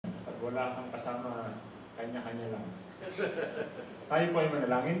wala kang kasama, kanya-kanya lang. Tayo po ay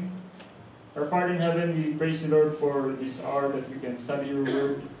manalangin. Our Father in heaven, we praise you, Lord, for this hour that we can study your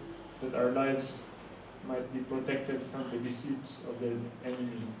word, that our lives might be protected from the deceits of the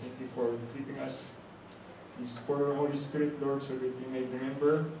enemy. Thank you for keeping us. Please pour your Holy Spirit, Lord, so that we may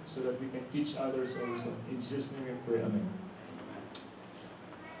remember, so that we can teach others also. In Jesus' name we pray. Amen.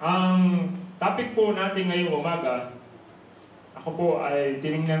 Ang topic po natin ngayong umaga, ako po ay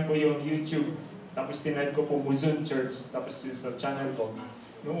tinignan ko yung YouTube, tapos tinayad ko po Muzon Church, tapos yung sa channel ko.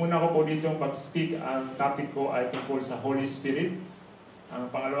 Noong una ko po dito pag-speak, ang topic ko ay tungkol sa Holy Spirit. Ang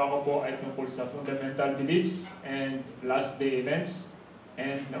pangalawa ko po ay tungkol sa fundamental beliefs and last day events.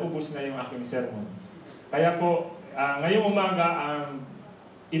 And naubos na yung aking sermon. Kaya po, ngayong umaga, ang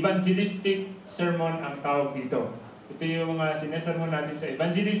evangelistic sermon ang tawag dito. Ito yung mga sinesermon natin sa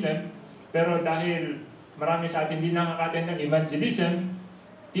evangelism. Pero dahil marami sa atin hindi nakaka-attend ng evangelism,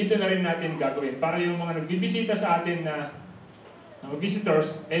 dito na rin natin gagawin. Para yung mga nagbibisita sa atin na mga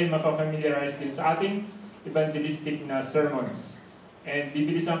visitors, mapapamiliarize din sa ating evangelistic na sermons. And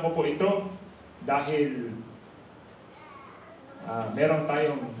bibilisan ko po ito dahil meron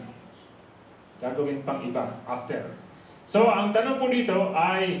tayong gagawin pang iba after. So, ang tanong po dito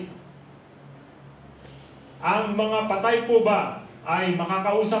ay, ang mga patay po ba ay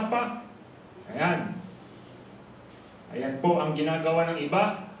makakausap pa? Ayan. Ayan po ang ginagawa ng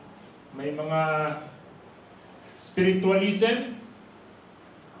iba. May mga spiritualism.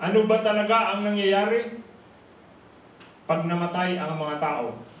 Ano ba talaga ang nangyayari pag namatay ang mga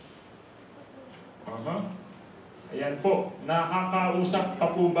tao? Ayan po. Nakakausap pa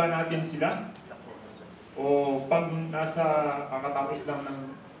po ba natin sila? O pag nasa kakatapos lang ng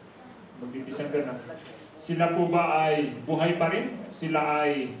mag-December na, sila po ba ay buhay pa rin? Sila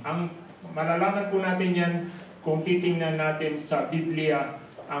ay, ang malalaman po natin yan kung titingnan natin sa Biblia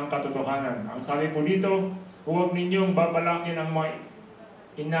ang katotohanan. Ang sabi po dito, huwag ninyong babalakin ang mga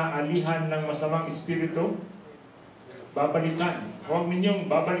inaalihan ng masamang espiritu. Babalikan. Huwag ninyong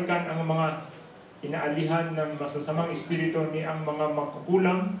babalikan ang mga inaalihan ng masasamang espiritu ni ang mga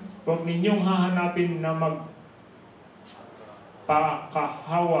magkukulang. Huwag ninyong hahanapin na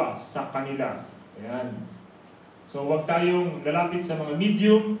magpakahawa sa kanila. Ayan. So huwag tayong lalapit sa mga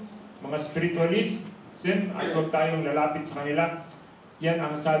medium, mga spiritualist, at huwag tayong lalapit sa kanila. Yan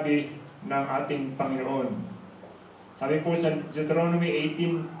ang sabi ng ating Panginoon. Sabi po sa Deuteronomy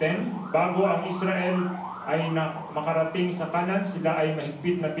 18:10, bago ang Israel ay makarating sa kanan, sila ay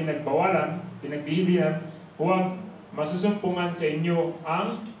mahigpit na pinagbawalan, pinagbihilian, huwag masusumpungan sa inyo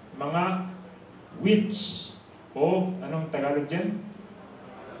ang mga witch. O, anong Tagalog dyan?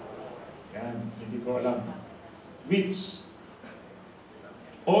 Yan, hindi ko alam. Witch.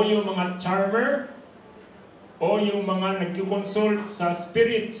 O yung mga charmer, o yung mga nagkikonsult sa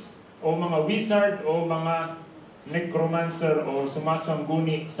spirits, o mga wizard, o mga necromancer, o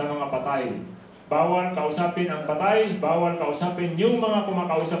sumasangguni sa mga patay. Bawal kausapin ang patay, bawal kausapin yung mga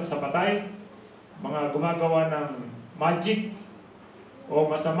kumakausap sa patay, mga gumagawa ng magic, o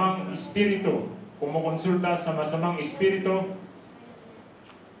masamang espiritu, kumukonsulta sa masamang espiritu,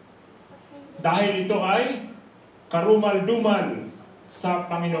 dahil ito ay karumal-dumal sa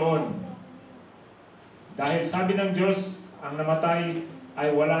Panginoon. Dahil sabi ng Diyos, ang namatay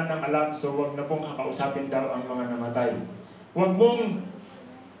ay wala nang alam, so huwag na pong kakausapin daw ang mga namatay. Huwag mong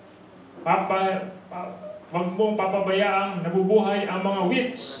papabayaang nabubuhay ang mga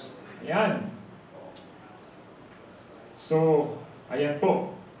witch. Ayan. So, ayan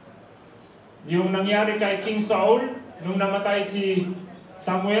po. Yung nangyari kay King Saul, nung namatay si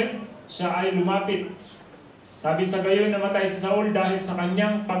Samuel, siya ay lumapit. Sabi sa gayon, namatay si Saul dahil sa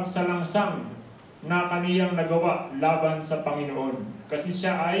kanyang pagsalangsang na kaniyang nagawa laban sa Panginoon. Kasi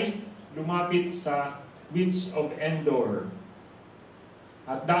siya ay lumapit sa witch of Endor.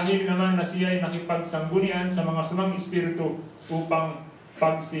 At dahil naman na siya ay nakipagsanggunian sa mga sumang espiritu upang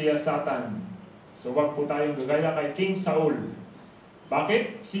pagsiyasatan. So wag po tayong gagaya kay King Saul.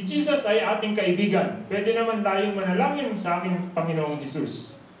 Bakit? Si Jesus ay ating kaibigan. Pwede naman tayong manalangin sa ating Panginoong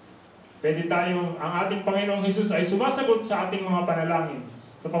Hesus. Pwede tayong, ang ating Panginoong Hesus ay sumasagot sa ating mga panalangin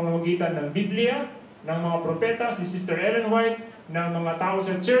sa pamamagitan ng Biblia, ng mga propeta, si Sister Ellen White, ng mga tao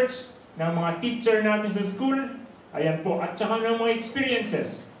sa church, ng mga teacher natin sa school, ayan po, at saka ng mga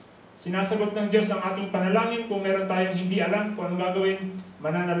experiences. Sinasagot ng Diyos ang ating panalangin. Kung meron tayong hindi alam kung anong gagawin,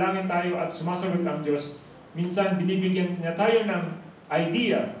 mananalangin tayo at sumasagot ang Diyos. Minsan, binibigyan niya tayo ng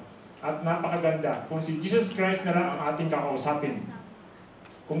idea at napakaganda kung si Jesus Christ na lang ang ating kakausapin.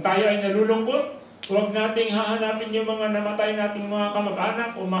 Kung tayo ay nalulungkot, huwag nating hahanapin yung mga namatay nating mga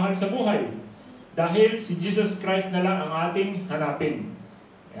kamag-anak o mahal sa buhay. Dahil si Jesus Christ na lang ang ating hanapin.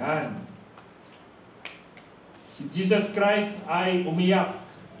 Yan. Si Jesus Christ ay umiyak.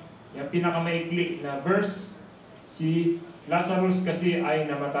 Yung pinakamaikli na verse, si Lazarus kasi ay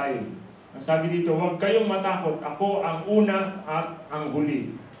namatay. Ang sabi dito, huwag kayong matakot, ako ang una at ang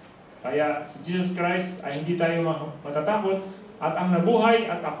huli. Kaya si Jesus Christ ay hindi tayo matatakot, at ang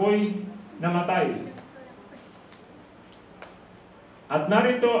nabuhay at ako'y namatay. At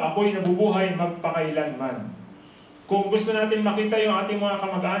narito ako'y nabubuhay magpakailanman. Kung gusto natin makita yung ating mga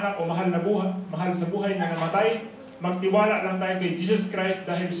kamag-anak o mahal sa buhay na namatay, magtiwala lang tayo kay Jesus Christ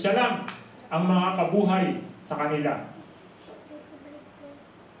dahil siya lang ang makakabuhay sa kanila.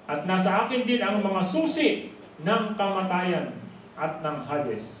 At nasa akin din ang mga susi ng kamatayan at ng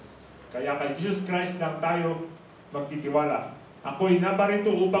Hades. Kaya kay Jesus Christ lang tayo magtitiwala. Ako'y naparito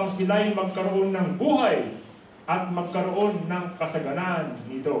upang sila'y magkaroon ng buhay at magkaroon ng kasaganaan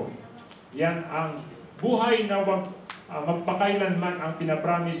nito. Yan ang buhay na magpakailanman ang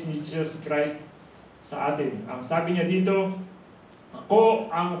pinapromise ni Jesus Christ sa atin. Ang sabi niya dito, ako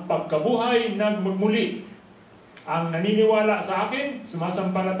ang pagkabuhay na magmuli. Ang naniniwala sa akin,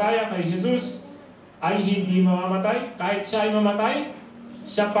 sumasampalataya kay Jesus, ay hindi mamamatay. Kahit siya ay mamatay,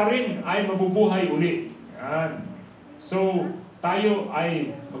 siya pa rin ay mabubuhay uli. Yan. So, tayo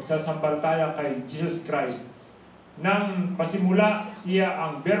ay magsasampalataya kay Jesus Christ. Nang pasimula, siya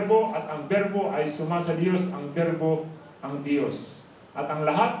ang berbo at ang berbo ay sumasa Diyos, ang berbo ang Diyos. At ang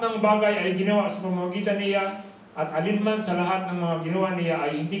lahat ng bagay ay ginawa sa pamamagitan niya, at alinman sa lahat ng mga ginawa niya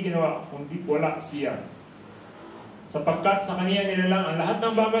ay hindi ginawa kundi wala siya. Sapagkat sa kaniya nilalang ang lahat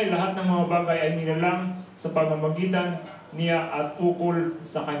ng mga bagay ay nilalang sa pamamagitan niya at ukol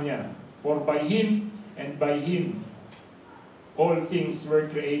sa kanya. For by Him and by Him all things were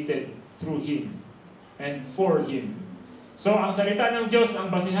created through Him and for Him. So, ang salita ng Diyos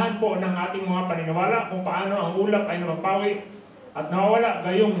ang basihan po ng ating mga paniniwala kung paano ang ulap ay napapawi at nawawala,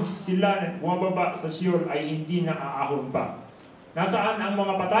 gayong sila na bumababa sa Sheol ay hindi naaahon pa. Nasaan ang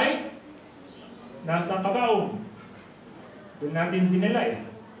mga patay? Nasa kabaong. Doon natin dinala eh.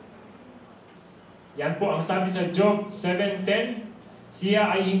 Yan po ang sabi sa Job 7:10, siya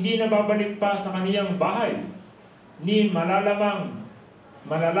ay hindi nababalik pa sa kaniyang bahay, ni malalaman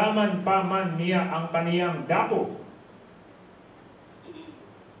pa man niya ang kaniyang dako.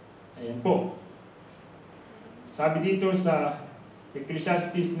 Ayan po. Sabi dito sa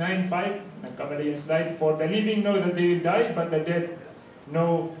Ecclesiastes 9:5, nagkamali yung slide, for the living know that they will die, but the dead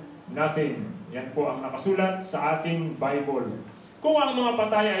know nothing. Yan po ang nakasulat sa ating Bible. Kung ang mga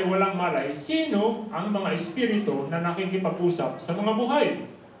patay ay walang malay, sino ang mga espiritu na nakikipag-usap sa mga buhay?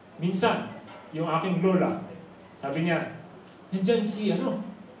 Minsan, yung aking lola, sabi niya, nandyan si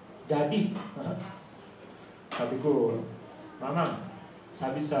Daddy. Sabi ko, Mama,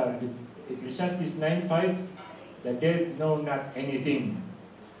 sabi sa Ecclesiastes 9:5, the dead know not anything.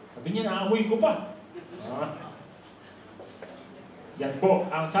 Sabi niya, naamoy ko pa. Yan po,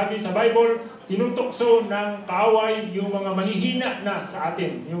 ang sabi sa Bible, tinutokso ng kaaway yung mga mahihina na sa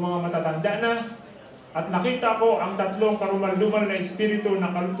atin, yung mga matatanda na. At nakita ko ang tatlong karumal-dumal na espiritu na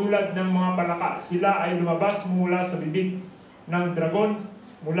katulad ng mga palaka. Sila ay lumabas mula sa bibig ng dragon,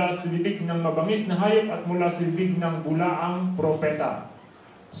 mula sa bibig ng mabangis na hayop, at mula sa bibig ng bulaang propeta.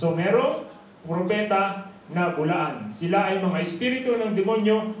 So merong propeta na bulaan. Sila ay mga espiritu ng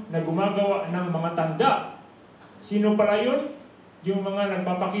demonyo na gumagawa ng mga tanda. Sino pala yun? Yung mga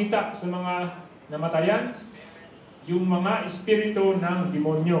nagpapakita sa mga namatayan, yung mga espiritu ng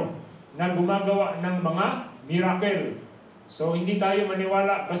demonyo na gumagawa ng mga miracle. So hindi tayo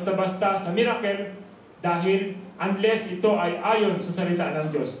maniwala basta-basta sa miracle dahil unless ito ay ayon sa salita ng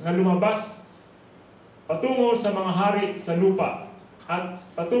Diyos na lumabas patungo sa mga hari sa lupa at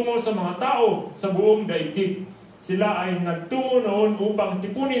patungo sa mga tao sa buong daigdig. Sila ay nagtungo noon upang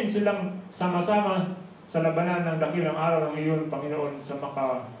tipunin silang sama-sama sa labanan ng dakilang araw ng iyon, Panginoon, sa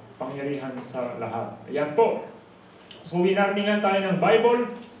makapangyarihan sa lahat. Ayan po. So, winarningan tayo ng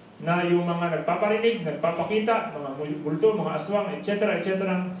Bible na yung mga nagpaparinig, nagpapakita, mga multo, mga aswang, etc.,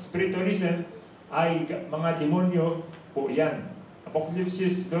 spiritualism, ay mga demonyo po yan.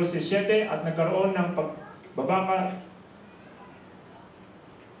 Apocalypse 12:7, at nagkaroon ng pagbabaka.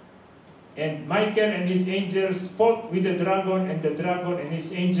 And Michael and his angels fought with the dragon, and the dragon and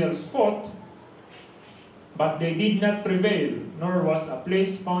his angels fought, but they did not prevail, nor was a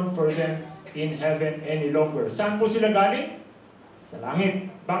place found for them in heaven any longer. Saan po sila galing? Sa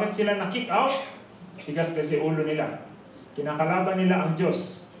langit. Bakit sila na-kick out? Tigas kasi ulo nila. Kinakalaban nila ang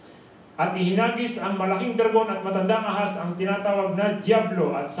Diyos. At ihinagis ang malaking dragon at matandang ahas, ang tinatawag na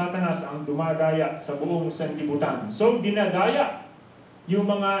Diablo at Satanas, ang dumadaya sa buong sanlibutan. So, dinadaya yung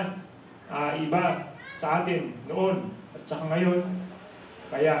mga iba sa atin noon at saka ngayon.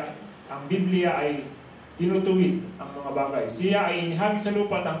 Kaya ang Biblia ay tinutuwid ang mga bagay. Siya ay inihagis sa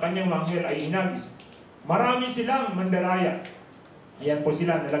lupa at ang kanyang mga anghel ay hinagis. Marami silang mandaraya. Ayan po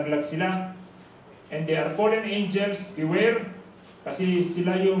sila, nalaglag sila. And they are fallen angels, beware. Kasi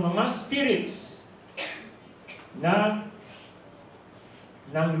sila yung mga spirits na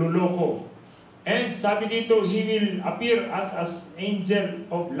nangluloko. And sabi dito, he will appear as angel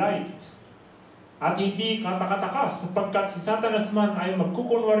of light. At hindi katakataka sapagkat si Satanas man ay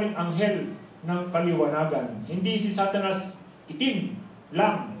magkukunwaring anghel ng kaliwanagan. Hindi si Satanas itim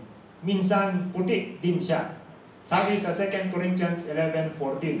lang, minsan puti din siya. Sabi sa 2 Corinthians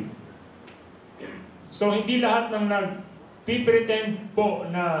 11:14. So hindi lahat ng nagpipretend po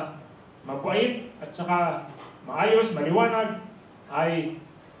na mabait at saka maayos, maliwanag ay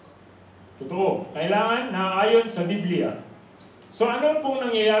totoo. Kailangan naayon sa Biblia. So ano pong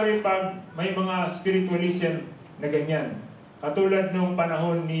nangyayari pag may mga spiritualism na ganyan? Katulad nung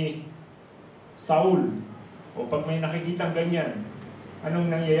panahon ni Saul. O pag may nakikitang ganyan,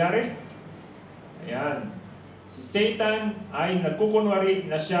 anong nangyayari? Ayan. Si Satan ay nagkukunwari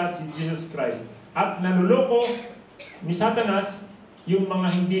na siya si Jesus Christ. At nanuloko ni Satanas yung mga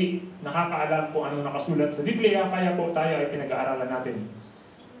hindi nakakaalam kung anong nakasulat sa Biblia, kaya po tayo ay pinag-aaralan natin.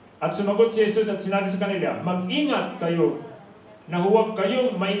 At sumagot si Jesus at sinabi sa kanila, mag-ingat kayo na huwag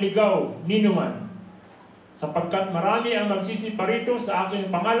kayong mailigaw ninuman, sapagkat marami ang magsisiparito sa aking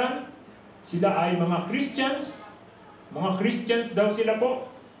pangalan. Sila ay mga Christians daw sila po,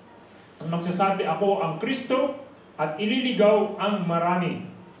 ang magsasabi ako ang Kristo, at ililigaw ang marami.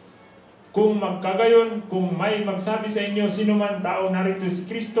 Kung magkagayon, kung may magsabi sa inyo, sino man tao narito si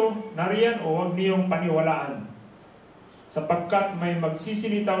Kristo, nariyan, o huwag niyong paniwalaan. Sapagkat may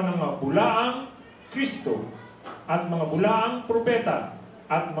magsisilitaw ng mga bulaang Kristo, at mga bulaang propeta,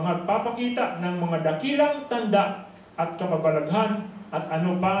 at mga papakita ng mga dakilang tanda at kababalaghan, at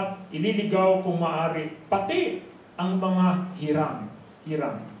ano pa, ililigaw kung maaari, pati ang mga hirang.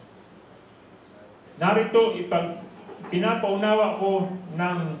 Narito, pinapaunawa ko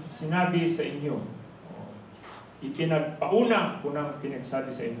ng sinabi sa inyo. Ipinagpauna ko ng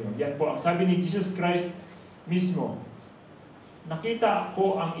pinagsabi sa inyo. Yan po ang sabi ni Jesus Christ mismo. Nakita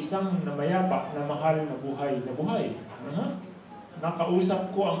ko ang isang namayapa na mahal na buhay.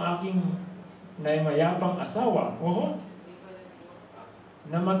 Nakausap ko ang aking namayapang asawa.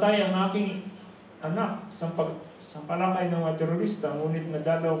 Namatay ang aking anak sa palakay ng mga terorista, ngunit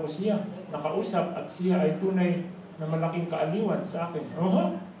nadalaw ko siya. Nakausap at siya ay tunay na malaking kaaliwan sa akin.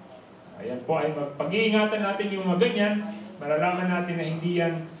 Ayan po ay pag-iingatan natin yung mga ganyan, malalaman natin na hindi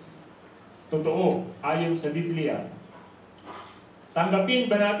yan totoo ayon sa Biblia. Tanggapin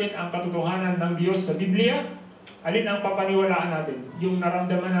ba natin ang katotohanan ng Diyos sa Biblia? Alin ang papaniwalaan natin? Yung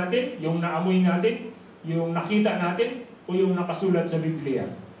naramdaman natin, yung naamoy natin, yung nakita natin, o yung nakasulat sa Biblia?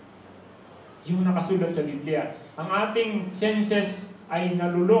 Yung nakasulat sa Biblia. Ang ating senses ay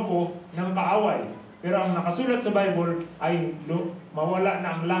naluloko ng kaaway. Pero ang nakasulat sa Bible ay mawala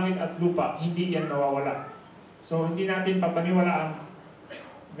na ang langit at lupa. Hindi yan nawawala. So hindi natin papaniwalaan.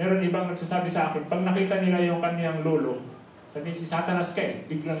 Meron ibang nagsasabi sa akin, pag nakita nila yung kaniyang lolo, sabi si Satanas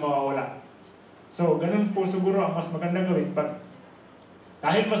biglang mawawala. So ganun po siguro ang mas magandang gawin.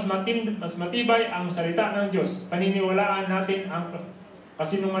 Kahit mas matibay ang salita ng Diyos, paniniwalaan natin ang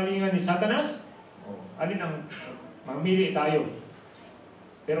kasinungalingan ni Satanas, alin ang mamili tayo.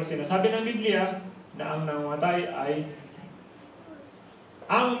 Pero sinasabi ng Biblia na ang namatay ay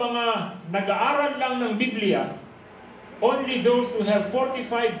ang mga nag-aaral lang ng Biblia. Only those who have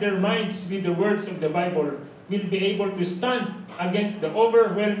fortified their minds with the words of the Bible will be able to stand against the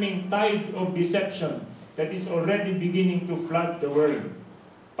overwhelming tide of deception that is already beginning to flood the world.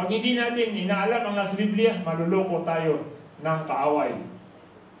 Pag hindi natin inaalam ang nasa Biblia, maluloko tayo ng kaaway.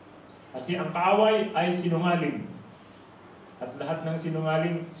 Kasi ang kaaway ay sinungaling. At lahat ng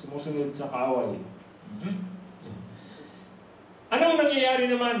sinungaling sumusunod sa kaaway. Anong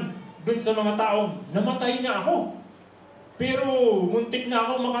nangyayari naman dun sa mga taong namatay na ako? Pero muntik na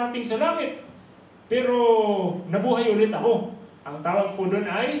ako makarating sa langit. Pero nabuhay ulit ako. Ang tawag po dun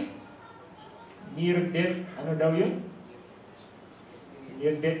ay near death. Ano daw yun?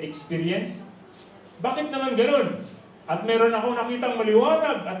 Near death experience. Bakit naman ganun? At meron akong nakitang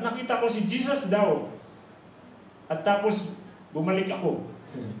maliwanag at nakita ko si Jesus daw. At tapos bumalik ako.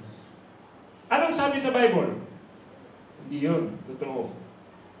 Anong sabi sa Bible? Hindi yun. Totoo.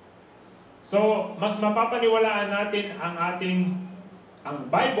 So, mas mapapaniwalaan natin ang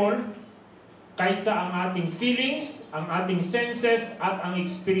Bible kaysa ang ating feelings, ang ating senses, at ang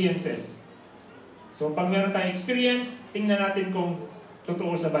experiences. So, pag meron tayong experience, tingnan natin kung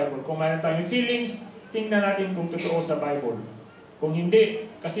totoo sa Bible. Kung meron tayong feelings, tingnan natin kung totoo sa Bible. Kung hindi,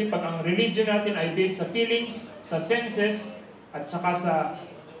 kasi pag ang religion natin ay based sa feelings, sa senses, at saka sa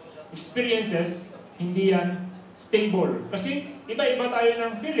experiences, hindi yan stable. Kasi iba-iba tayo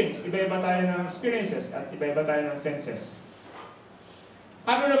ng feelings, iba-iba tayo ng experiences, at iba-iba tayo ng senses.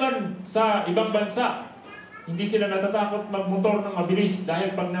 Ano naman sa ibang bansa? Hindi sila natatakot magmotor ng mabilis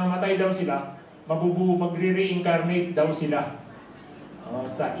dahil pag namatay daw sila, magre-reincarnate daw sila.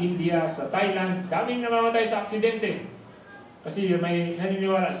 Sa India, sa Thailand, daming namamatay sa aksidente. Kasi may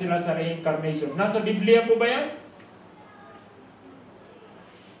naniniwala sila sa reincarnation. Nasa Biblia po ba yan?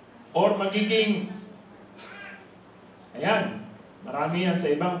 Or magiging, ayan, marami yan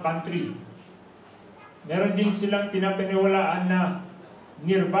sa ibang country. Meron din silang pinapaniwalaan na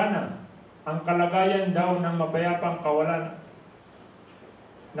nirvana, ang kalagayan daw ng mapayapang kawalan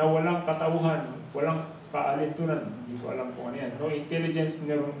na walang katauhan, walang kaalintunan. Hindi ko alam kung ano yan. No intelligence,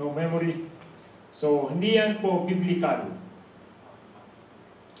 no memory. So, hindi yan po biblical.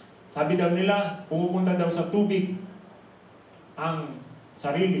 Sabi daw nila, pumupunta daw sa tubig ang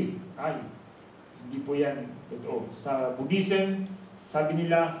sarili. Ay, hindi po yan totoo. Sa Buddhism, sabi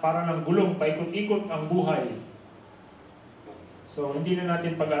nila, parang ng gulong, paikot-ikot ang buhay. So, hindi na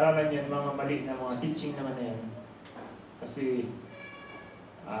natin pag-aralan yan, mga mali na mga teaching naman na yan. Kasi,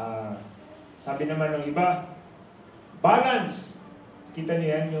 sabi naman ng iba, balance. Kita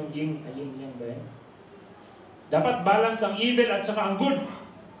niyo yan, yung yin, ayun yan ba yan? Dapat balance ang evil at saka ang good.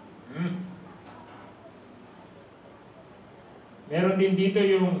 Meron din dito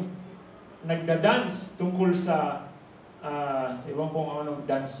yung nagda-dance tungkol sa, ewan kung anong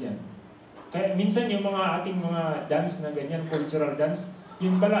dance yan. Kaya minsan yung mga ating mga dance na ganyan, cultural dance,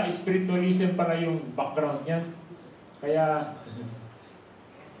 yun pala, spiritualism pala yung background niyan. Kaya,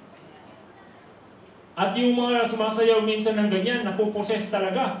 at yung mga sumasayaw minsan ng ganyan, napuposes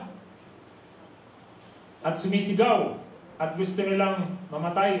talaga. At sumisigaw. At gusto nilang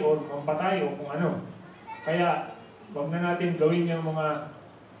mamatay o mampatay o kung ano. Kaya, wag na natin gawin yung mga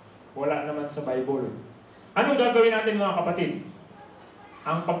wala naman sa Bible. Anong gagawin natin mga kapatid?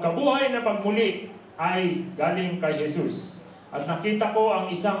 Ang pagkabuhay na pagmuli ay galing kay Jesus. At nakita ko ang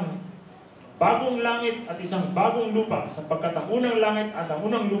isang bagong langit at isang bagong lupa, sapagkat ang unang langit at ang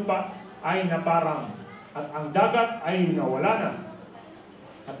unang lupa ay naparang, at ang dagat ay nawala na.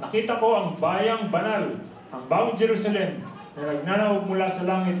 At nakita ko ang bayang banal, ang bagong Jerusalem, na nagnanaog mula sa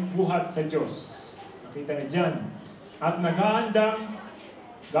langit buhat sa Diyos. Nakita ni John. At naghahandang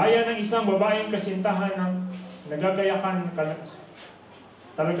gaya ng isang babaeng kasintahan ng nagagayakan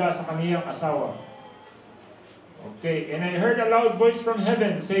talaga sa kaniyang asawa. Okay, and I heard a loud voice from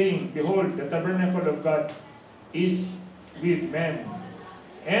heaven saying, Behold, the tabernacle of God is with men,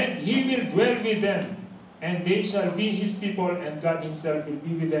 and He will dwell with them, and they shall be His people, and God Himself will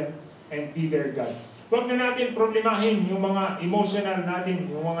be with them, and be their God. Huwag na natin problemahin yung mga emotional natin,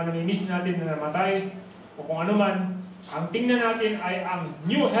 yung mga namimiss natin na namatay, o kung ano man. Ang tingnan natin ay ang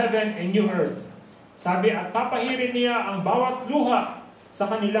new heaven and new earth. Sabi, at papahirin niya ang bawat luha sa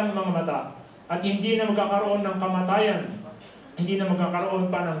kanilang mga mata, at hindi na magkakaroon ng kamatayan, hindi na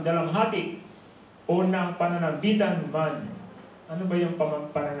magkakaroon pa ng dalamhati o ng pananambitan man. Ano ba yung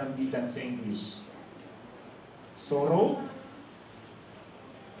pananambitan sa English? Sorrow?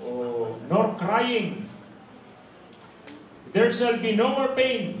 O nor crying. There shall be no more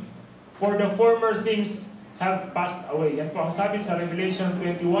pain, for the former things have passed away. Yan po ang sabi sa Revelation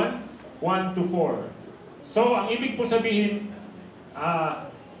 21, 1-4. So, ang ibig po sabihin,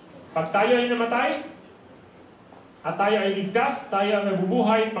 pag tayo ay namatay, at tayo ay ligtas, tayo ay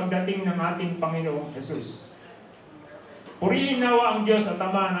mabubuhay pagdating ng ating Panginoong Jesus. Purihin nawa ang Diyos at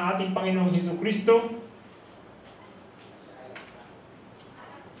Ama ng ating Panginoong Jesucristo,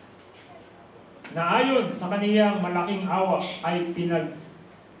 na ayon sa kaniyang malaking awa ay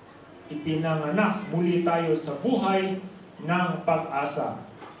ipinanganak muli tayo sa buhay ng pag-asa.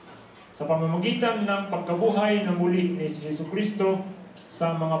 Sa pamamagitan ng pagkabuhay na muli ni Jesucristo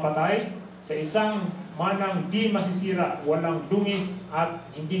sa mga patay, sa isang manang di masisira, walang dungis at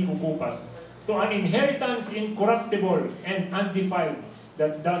hindi kukupas, to an inheritance incorruptible and undefiled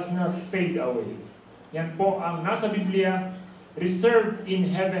that does not fade away. Yan po ang nasa Biblia, reserved in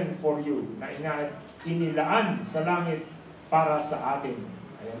heaven for you, na inilaan sa langit para sa atin.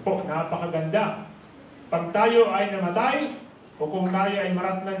 Ayan po, napakaganda. Pag tayo ay namatay, o kung tayo ay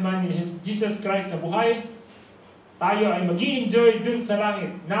maratnan man ni Jesus Christ na buhay, tayo ay mag-i-enjoy dun sa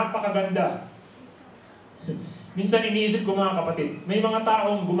langit. Napakaganda. Minsan iniisip ko mga kapatid, may mga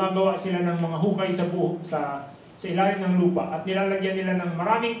taong gumagawa sila ng mga hukay sa ilalim ng lupa at nilalagyan nila ng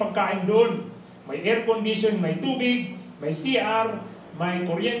maraming pagkain doon. May air condition, may tubig, may CR, may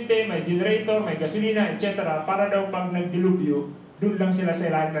kuryente, may generator, may gasolina, etc. Para daw pag nagdilubyo, doon lang sila sa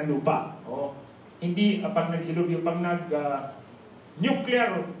ilalim ng lupa. O, hindi pag nag-dilubyo, pag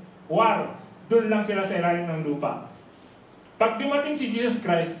nuclear war, doon lang sila sa ilalim ng lupa. Pag dumating si Jesus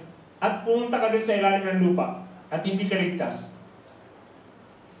Christ at pumunta ka doon sa ilalim ng lupa at hindi ka ligtas,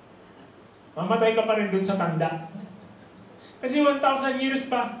 mamatay ka pa rin doon sa tanda. Kasi 1,000 years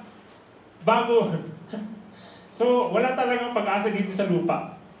pa bago. So, wala talagang pag-asa dito sa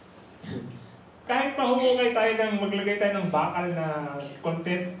lupa. Kahit maghumugay tayo maglagay tayo ng bakal na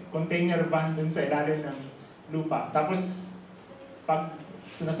container van dun sa ilalim ng lupa. Tapos, pag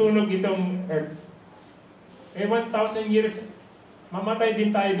nasunog itong earth, 1,000 years, mamatay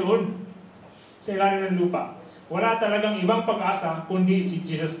din tayo doon sa ilalim ng lupa. Wala talagang ibang pag-asa kundi si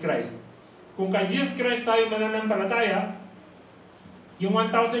Jesus Christ. Kung kay Jesus Christ tayo mananampalataya, yung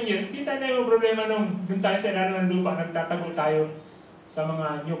 1,000 years, di tayo may problema nung doon tayo sa ilalim ng lupa, nagtatago tayo sa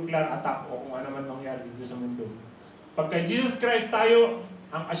mga nuclear attack o kung ano man mangyari dito sa mundo. Pag kay Jesus Christ tayo,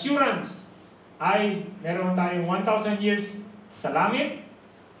 ang assurance ay meron tayong 1,000 years sa langit,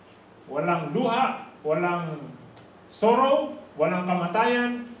 walang luha, walang sorrow, walang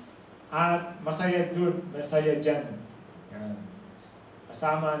kamatayan, at masaya doon, masaya dyan. Yan.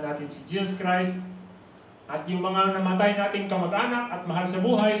 Kasama natin si Jesus Christ, at yung mga namatay nating kamag-anak at mahal sa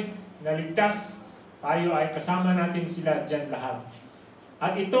buhay, na ligtas, tayo ay kasama natin sila dyan lahat.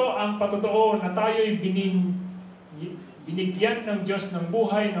 At ito ang patotoo na tayo'y binigyan ng Diyos ng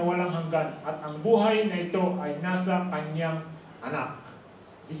buhay na walang hanggan. At ang buhay na ito ay nasa Kanyang anak.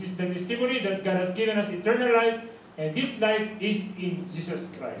 This is the testimony that God has given us eternal life, and this life is in Jesus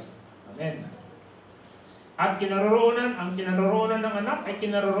Christ. Amen. At ang kinaroroonan ng anak ay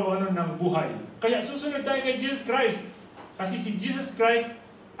kinaroroonan ng buhay. Kaya susunod tayo kay Jesus Christ. Kasi si Jesus Christ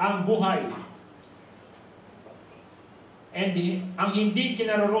ang buhay. And ang hindi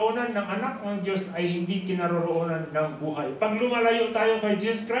kinaroroonan ng anak ng Diyos ay hindi kinaroroonan ng buhay. Pag lumalayo tayo kay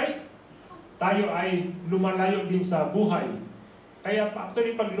Jesus Christ, tayo ay lumalayo din sa buhay. Kaya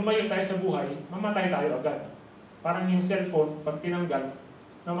actually pag lumayo tayo sa buhay, mamatay tayo agad. Parang yung cellphone, pag tinanggal,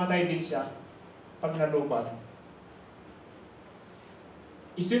 mamatay din siya pag nalubat.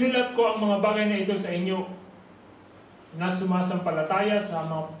 Isinulat ko ang mga bagay na ito sa inyo na sumasampalataya sa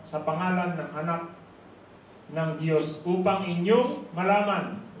pangalan ng anak ng Diyos upang inyong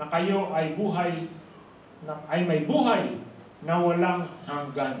malaman na kayo ay may buhay na walang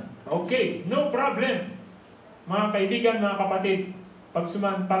hanggan. Okay, no problem. Mga kaibigan, mga kapatid, pag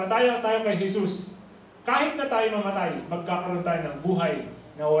sumampalataya tayo kay Jesus, kahit na tayo mamatay, magkakaroon tayo ng buhay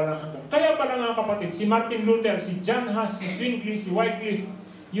na walang hanggan. Kaya pala mga kapatid, si Martin Luther, si John Huss, si Zwingli, si Wycliffe,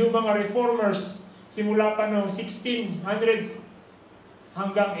 yung mga reformers, simula pa noong 1600s,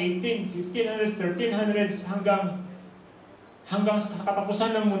 hanggang 1500s, 1300s, hanggang sa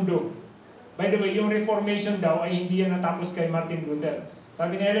katapusan ng mundo. By the way, yung Reformation daw ay hindi yan natapos kay Martin Luther.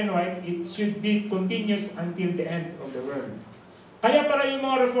 Sabi ni Ellen White, it should be continuous until the end of the world. Kaya pala yung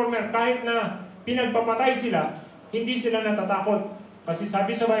mga reformer, kahit na pinagpapatay sila, hindi sila natatakot. Kasi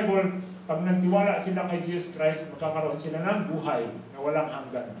sabi sa Bible, pag nagtiwala sila kay Jesus Christ, magkakaroon sila ng buhay na walang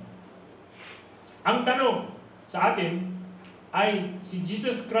hanggan. Ang tanong sa atin, ay si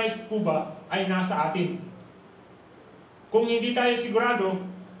Jesus Christ po ba ay nasa atin? Kung hindi tayo sigurado,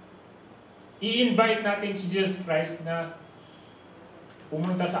 i-invite natin si Jesus Christ na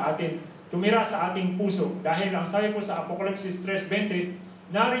pumunta sa atin, tumira sa ating puso. Dahil ang sabi po sa Apocalypse 3:20,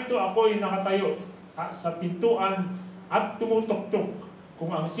 narito ako'y nakatayo sa pintuan at tumutok-tok.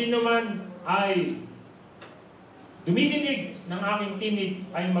 Kung ang sino man ay dumidinig ng aking tinig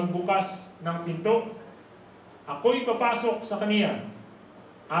ay magbukas ng pinto, ako'y papasok sa kaniya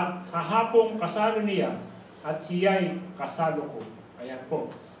at hahapong kasalo niya at siya'y kasalo ko. Ayan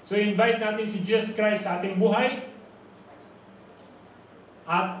po. So invite natin si Jesus Christ sa ating buhay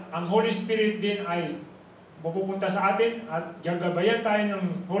at ang Holy Spirit din ay pupunta sa atin at gagabayan tayo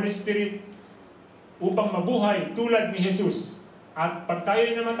ng Holy Spirit upang mabuhay tulad ni Jesus. At pag tayo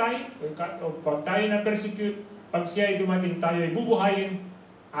ay namatay o pag tayo na persecute, pag siya ay dumating, tayo ay bubuhayin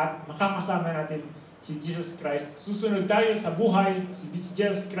at makakasama natin si Jesus Christ. Susunod tayo sa buhay, si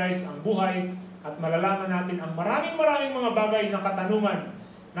Jesus Christ ang buhay, at malalaman natin ang maraming mga bagay na katanungan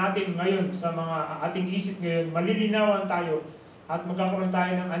natin ngayon sa mga ating isip ngayon. Malilinawan tayo at magkakaroon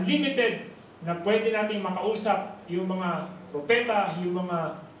tayo ng unlimited na pwede nating makausap yung mga propeta, yung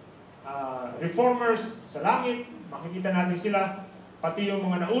mga reformers sa langit. Makikita natin sila, pati yung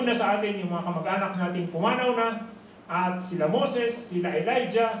mga nauna sa atin, yung mga kamag-anak natin pumanaw na, at sila Moses, sila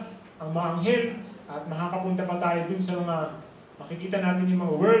Elijah, ang mga anghel. At makakapunta pa tayo dun sa mga, makikita natin yung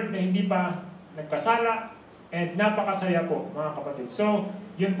mga word na hindi pa nagkasala, and napakasaya po mga kapatid. So,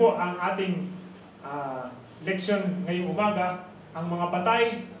 yun po ang ating leksyon ngayong umaga. ang mga patay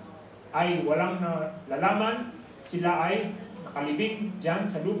ay walang nalalaman, sila ay nakalibing dyan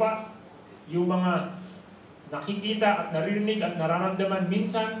sa lupa. Yung mga nakikita at naririnig at nararamdaman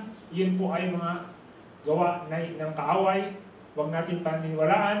minsan, yun po ay mga gawa ng kaaway. Huwag natin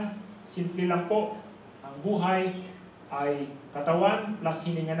paniniwalaan. Simple lang po, ang buhay ay katawan plus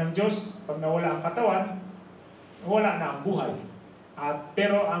hininga ng Diyos. Pag nawala ang katawan, wala na ang buhay.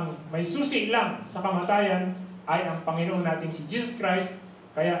 Pero ang may susi lang sa kamatayan ay ang Panginoon nating si Jesus Christ.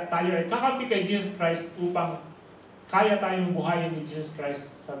 Kaya tayo ay kakampi kay Jesus Christ upang kaya tayong buhayin ni Jesus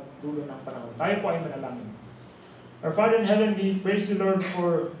Christ sa dulo ng panahon. Tayo po ay manalangin. Our Father in heaven, we praise you, Lord,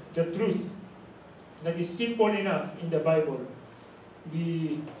 for the truth that is simple enough in the Bible.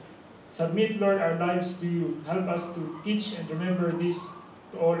 We submit, Lord, our lives to you. Help us to teach and remember this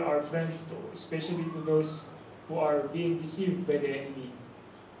to all our friends, especially to those who are being deceived by the enemy.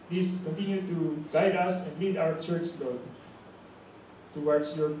 Please continue to guide us and lead our church, Lord,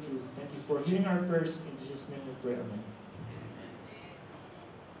 towards your truth. Thank you for hearing our prayers. In Jesus' name we pray. Amen.